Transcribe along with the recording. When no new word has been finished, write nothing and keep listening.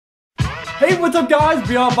Hey, what's up guys?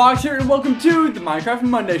 Beyond Box here and welcome to the Minecraft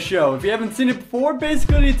Monday Show. If you haven't seen it before,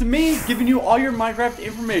 basically it's me giving you all your Minecraft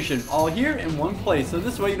information all here in one place. So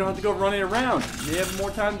this way you don't have to go running around. You have more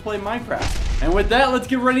time to play Minecraft. And with that, let's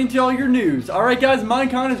get right into all your news. Alright guys,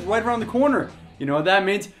 Minecon is right around the corner. You know what that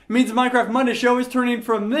means? It means the Minecraft Monday Show is turning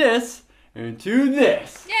from this into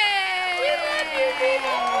this. Yay! We love you people!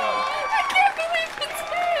 I can't believe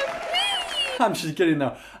it's him! I'm just kidding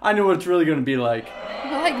though. I know what it's really going to be like.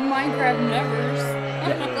 Like Minecraft nevers.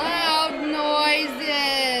 Loud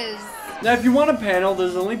noises. Now if you want a panel,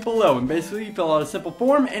 there's a link below, and basically you fill out a simple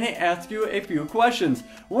form and it asks you a few questions,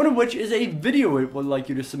 one of which is a video it would like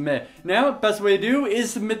you to submit. Now, best way to do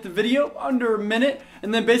is submit the video under a minute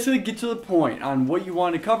and then basically get to the point on what you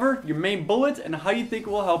want to cover, your main bullets, and how you think it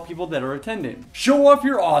will help people that are attending. Show off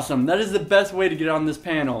you're awesome. That is the best way to get on this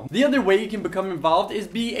panel. The other way you can become involved is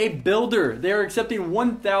be a builder. They are accepting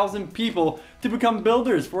 1,000 people to become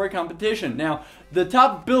builders for a competition. Now, the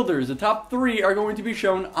top builders, the top 3 are going to be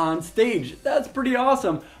shown on stage. That's pretty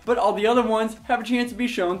awesome, but all the other ones have a chance to be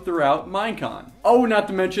shown throughout Minecon. Oh, not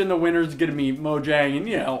to mention the winner's gonna be Mojang and,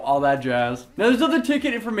 you know, all that jazz. Now, there's other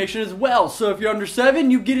ticket information as well, so if you're under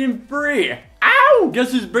 7, you get in free. Ow!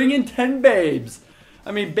 Guess who's bringing 10 babes?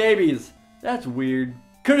 I mean, babies. That's weird.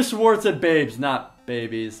 Could've swore it said babes, not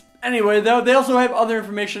babies. Anyway, though, they also have other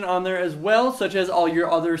information on there as well, such as all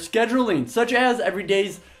your other scheduling, such as every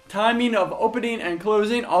day's timing of opening and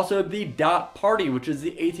closing, also the dot party, which is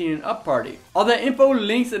the 18 and up party. All that info,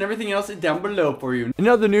 links, and everything else is down below for you. In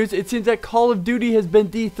other news, it seems that Call of Duty has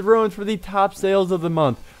been dethroned for the top sales of the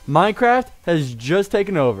month. Minecraft has just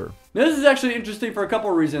taken over. Now, this is actually interesting for a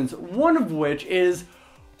couple of reasons, one of which is,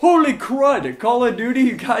 holy crud, Call of Duty,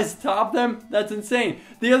 you guys top them? That's insane.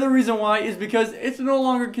 The other reason why is because it's no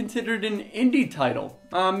longer considered an indie title.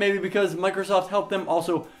 Maybe because Microsoft helped them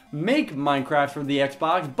also make Minecraft for the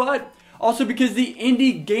Xbox, but also because the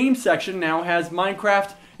indie game section now has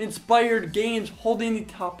Minecraft inspired games holding the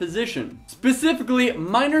top position. Specifically,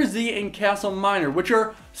 Miner Z and Castle Miner, which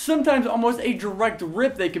are sometimes almost a direct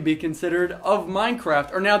rip they could be considered of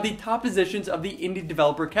Minecraft, are now the top positions of the indie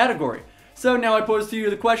developer category. So now I pose to you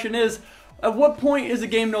the question is, at what point is a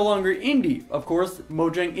game no longer indie? Of course,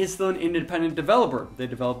 Mojang is still an independent developer. They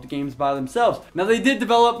developed the games by themselves. Now they did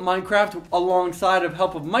develop Minecraft alongside of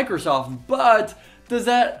help of Microsoft, but does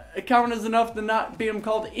that count as enough to not be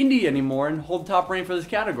called indie anymore and hold top rank for this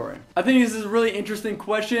category? I think this is a really interesting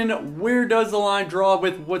question. Where does the line draw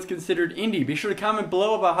with what's considered indie? Be sure to comment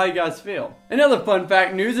below about how you guys feel. Another fun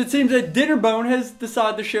fact news, it seems that Dinnerbone has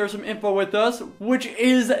decided to share some info with us, which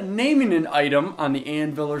is naming an item on the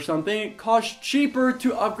anvil or something costs cheaper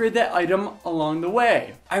to upgrade that item along the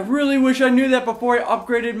way. I really wish I knew that before I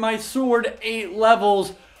upgraded my sword 8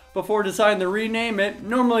 levels before deciding to rename it.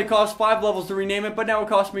 Normally it costs 5 levels to rename it, but now it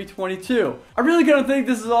costs me 22. I really kind of think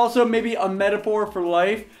this is also maybe a metaphor for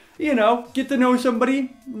life. You know, get to know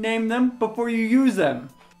somebody, name them before you use them.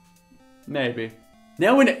 Maybe.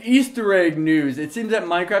 Now in Easter egg news, it seems that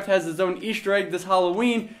Minecraft has its own Easter egg this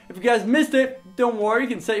Halloween. If you guys missed it, don't worry, you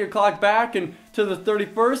can set your clock back and to the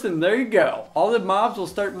 31st and there you go. All the mobs will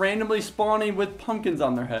start randomly spawning with pumpkins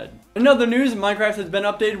on their head. In other news, Minecraft has been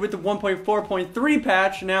updated with the 1.4.3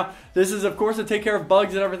 patch. Now, this is of course to take care of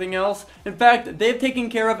bugs and everything else. In fact, they've taken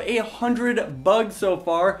care of 100 bugs so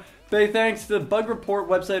far, thanks to the bug report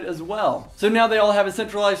website as well. So now they all have a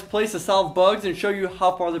centralized place to solve bugs and show you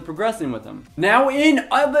how far they're progressing with them. Now in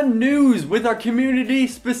other news, with our community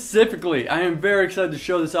specifically, I am very excited to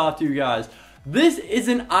show this off to you guys. This is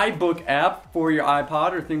an iBook app for your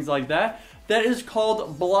iPod or things like that. That is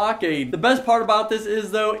called Blockade. The best part about this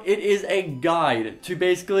is though, it is a guide to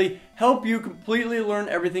basically help you completely learn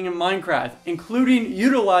everything in Minecraft, including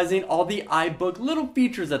utilizing all the iBook little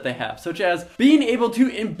features that they have, such as being able to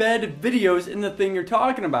embed videos in the thing you're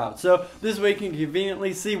talking about. So this way you can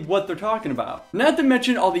conveniently see what they're talking about. Not to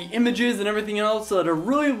mention all the images and everything else that are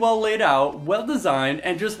really well laid out, well designed,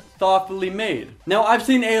 and just thoughtfully made. Now I've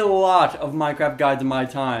seen a lot of Minecraft guides in my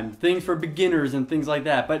time, things for beginners and things like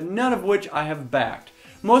that, but none of which I have backed.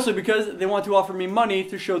 Mostly because they want to offer me money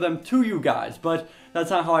to show them to you guys, but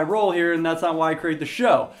that's not how I roll here and that's not why I create the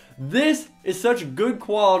show. This is such good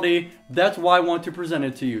quality, that's why I want to present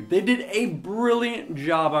it to you. They did a brilliant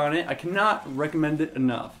job on it, I cannot recommend it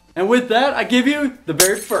enough. And with that, I give you the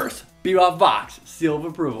very first Bebop Vox seal of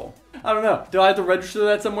approval. I don't know, do I have to register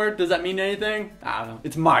that somewhere? Does that mean anything? I don't know,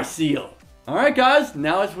 it's my seal. Alright guys,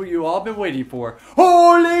 now it's what you all been waiting for.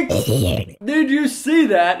 Holy did you see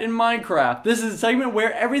that in Minecraft? This is a segment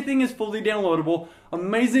where everything is fully downloadable,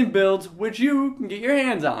 amazing builds which you can get your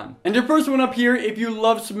hands on. And your first one up here, if you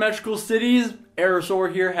love symmetrical cities,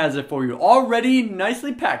 Aerosaur here has it for you, already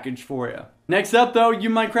nicely packaged for you. Next up though, you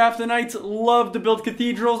Minecraftonites love to build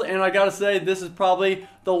cathedrals, and I gotta say, this is probably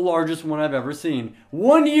the largest one I've ever seen.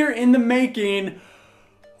 1 year in the making.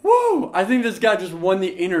 Woo! I think this guy just won the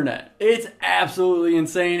internet. It's absolutely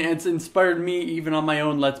insane, and it's inspired me even on my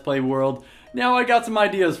own Let's Play world. Now I got some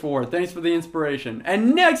ideas for it. Thanks for the inspiration.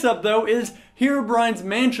 And next up though is Herobrine's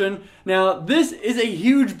Mansion. Now this is a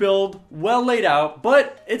huge build, well laid out,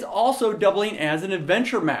 but it's also doubling as an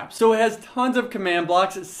adventure map. So it has tons of command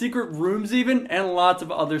blocks, secret rooms even, and lots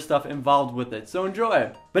of other stuff involved with it. So enjoy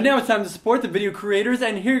it. But now it's time to support the video creators,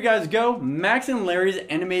 and here you guys go, Max and Larry's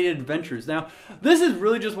Animated Adventures. Now this is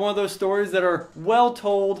really just one of those stories that are well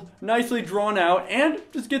told, nicely drawn out, and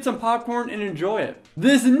just get some popcorn and enjoy it.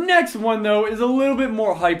 This next one though is a little bit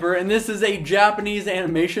more hyper, and this is a Japanese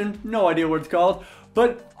animation. No idea what it's called,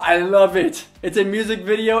 but I love it. It's a music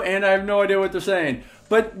video and I have no idea what they're saying,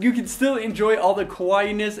 but you can still enjoy all the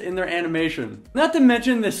kawaiiness in their animation. Not to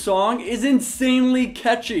mention this song is insanely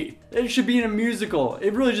catchy. It should be in a musical.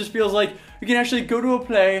 It really just feels like you can actually go to a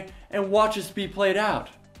play and watch this be played out.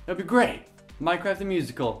 That'd be great. Minecraft the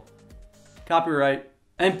Musical. Copyright.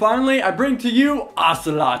 And finally, I bring to you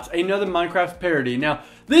Ocelot, another Minecraft parody. Now,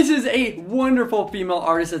 this is a wonderful female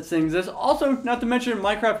artist that sings this. Also, not to mention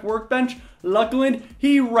Minecraft Workbench, Luckland,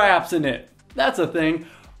 he raps in it. That's a thing.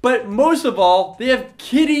 But most of all, they have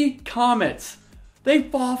kitty comets. They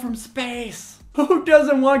fall from space. Who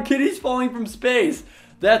doesn't want kitties falling from space?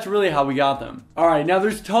 That's really how we got them. Alright, now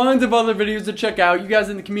there's tons of other videos to check out. You guys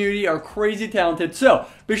in the community are crazy talented. So,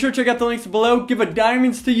 be sure to check out the links below. Give a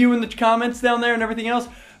diamonds to you in the comments down there and everything else.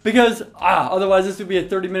 Because, otherwise this would be a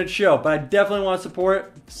 30-minute show. But I definitely want to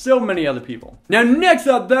support so many other people. Now next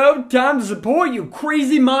up though, time to support you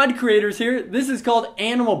crazy mod creators here. This is called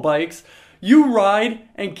Animal Bikes. You ride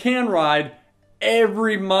and can ride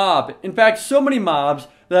every mob. In fact, so many mobs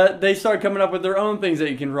that they start coming up with their own things that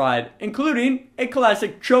you can ride, including a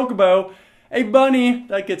classic chocobo, a bunny,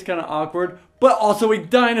 that gets kind of awkward, but also a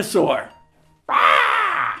dinosaur.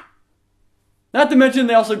 Not to mention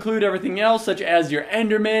they also include everything else, such as your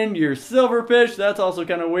Enderman, your silverfish, that's also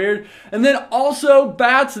kind of weird. And then also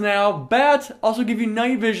bats now. Bats also give you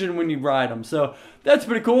night vision when you ride them, so that's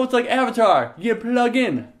pretty cool. It's like Avatar, you plug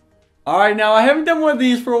in. Alright, now I haven't done one of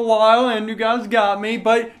these for a while, and you guys got me,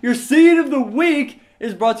 but your seed of the week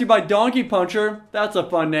is brought to you by Donkey Puncher. That's a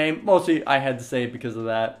fun name. Mostly I had to say it because of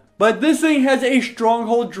that. But this thing has a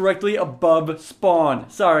stronghold directly above spawn.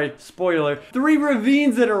 Sorry, spoiler. 3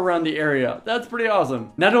 ravines that are around the area. That's pretty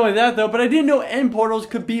awesome. Not only that though, but I didn't know end portals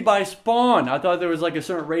could be by spawn. I thought there was like a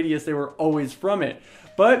certain radius they were always from it.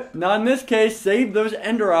 But not in this case. Save those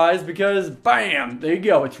ender eyes because bam, there you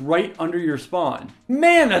go. It's right under your spawn.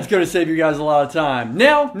 Man, that's going to save you guys a lot of time.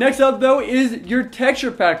 Now, next up though is your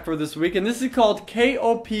texture pack for this week, and this is called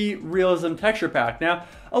KOP Realism Texture Pack. Now,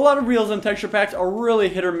 a lot of Realism texture packs are really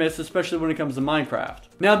hit or miss, especially when it comes to Minecraft.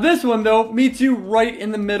 Now this one though meets you right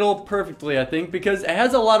in the middle perfectly, I think, because it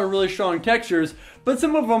has a lot of really strong textures, but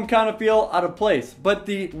some of them kind of feel out of place. But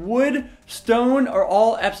the wood, stone are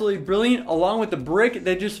all absolutely brilliant, along with the brick,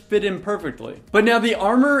 they just fit in perfectly. But now the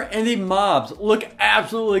armor and the mobs look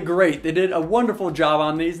absolutely great. They did a wonderful job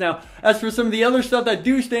on these. Now, as for some of the other stuff that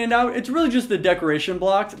do stand out, it's really just the decoration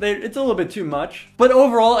blocks. It's a little bit too much. But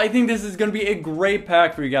overall, I think this is going to be a great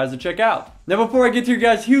pack for you guys to check out. Now before I get to your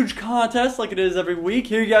guys' huge contest like it is every week,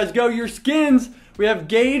 here you guys go, your skins. We have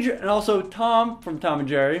Gage and also Tom from Tom and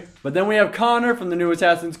Jerry. But then we have Connor from the new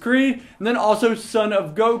Assassin's Creed. And then also Son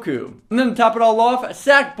of Goku. And then to top it all off,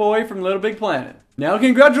 Sackboy from Little Big Planet. Now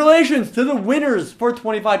congratulations to the winners for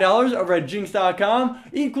 $25 over at Jinx.com,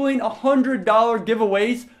 equaling $100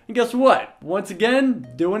 giveaways. And guess what? Once again,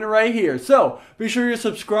 doing it right here. So be sure you're a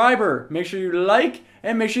subscriber, make sure you like,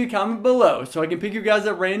 and make sure you comment below so I can pick you guys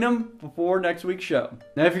at random before next week's show.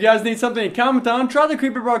 Now if you guys need something to comment on, try the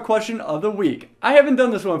Creeper question of the week. I haven't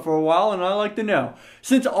done this one for a while and I'd like to know,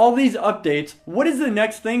 since all these updates, what is the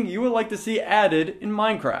next thing you would like to see added in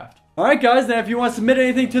Minecraft? Alright guys, now if you want to submit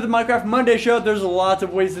anything to the Minecraft Monday show, there's lots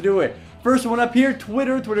of ways to do it. First one up here,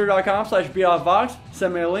 twitter.com/bebopvox.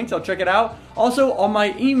 Send me the links, I'll check it out. Also, all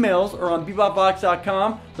my emails are on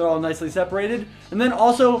bebopvox.com. They're all nicely separated. And then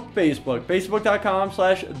also Facebook,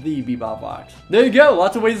 facebook.com/thebebopvox. There you go,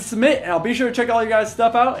 lots of ways to submit, and I'll be sure to check all you guys'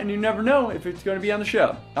 stuff out, and you never know if it's going to be on the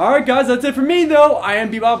show. Alright guys, that's it for me though. I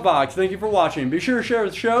am bebopvox. Thank you for watching. Be sure to share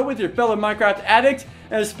the show with your fellow Minecraft addicts,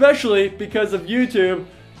 and especially because of YouTube,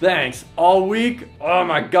 thanks all week. Oh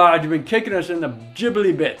my god, you've been kicking us in the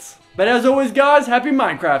jibbly bits. But as always guys, happy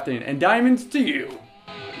Minecrafting and diamonds to you.